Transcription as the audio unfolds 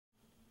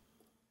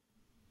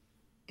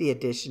The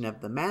addition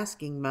of the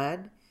masking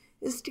mud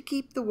is to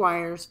keep the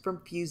wires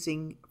from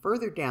fusing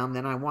further down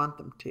than I want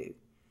them to.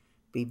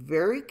 Be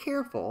very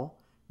careful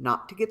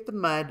not to get the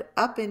mud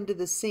up into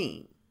the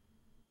seam.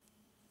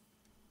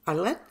 I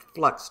let the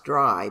flux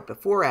dry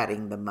before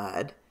adding the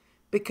mud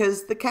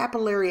because the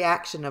capillary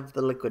action of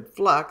the liquid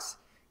flux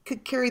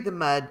could carry the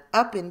mud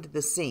up into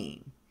the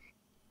seam.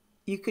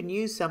 You can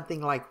use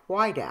something like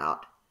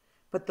whiteout,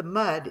 but the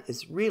mud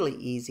is really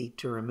easy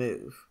to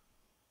remove.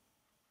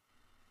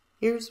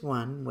 Here's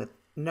one with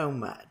no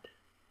mud.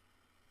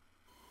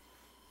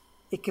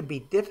 It can be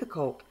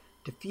difficult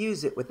to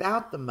fuse it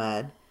without the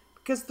mud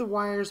because the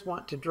wires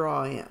want to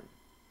draw in.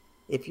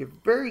 If you're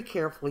very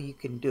careful, you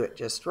can do it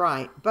just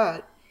right,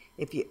 but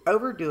if you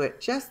overdo it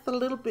just a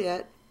little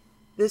bit,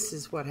 this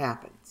is what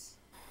happens.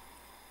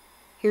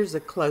 Here's a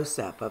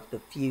close-up of the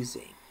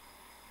fusing.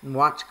 And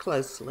watch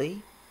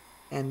closely,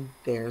 and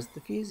there's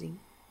the fusing.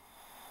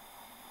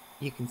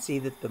 You can see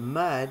that the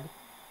mud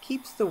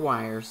keeps the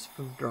wires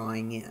from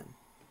drawing in.